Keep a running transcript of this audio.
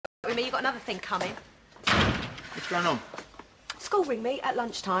with me. You've got another thing coming. What's going on? School ring me at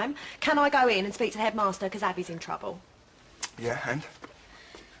lunchtime. Can I go in and speak to the headmaster because Abby's in trouble? Yeah, and?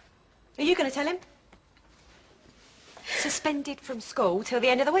 Are you going to tell him? Suspended from school till the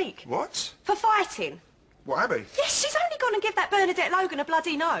end of the week. What? For fighting. What, Abby? Yes, she's only gone and give that Bernadette Logan a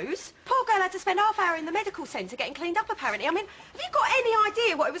bloody nose. Poor girl had to spend half hour in the medical centre getting cleaned up, apparently. I mean, have you got any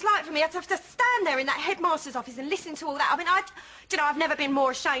idea what it was like for me? I'd have to stand there in that headmaster's office and listen to all that. I mean, do you know, I've never been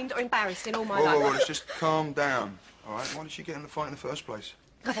more ashamed or embarrassed in all my life. Whoa, let's just calm down, all right? Why did she get in the fight in the first place?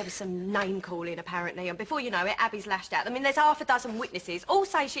 God, there was some name-calling, apparently, and before you know it, Abby's lashed out. I mean, there's half a dozen witnesses, all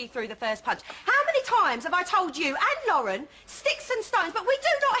say she threw the first punch. How many times have I told you and Lauren, sticks and stones, but we do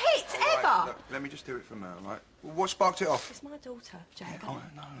not hit, all ever? Right, look, let me just do it from now, all right? Well, what sparked it off? It's my daughter, Jacob. Yeah, all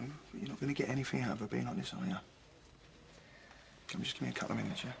right, no, you're not going to get anything out of her being like this, are you? Come, just give me a couple of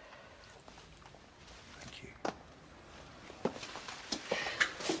minutes, yeah?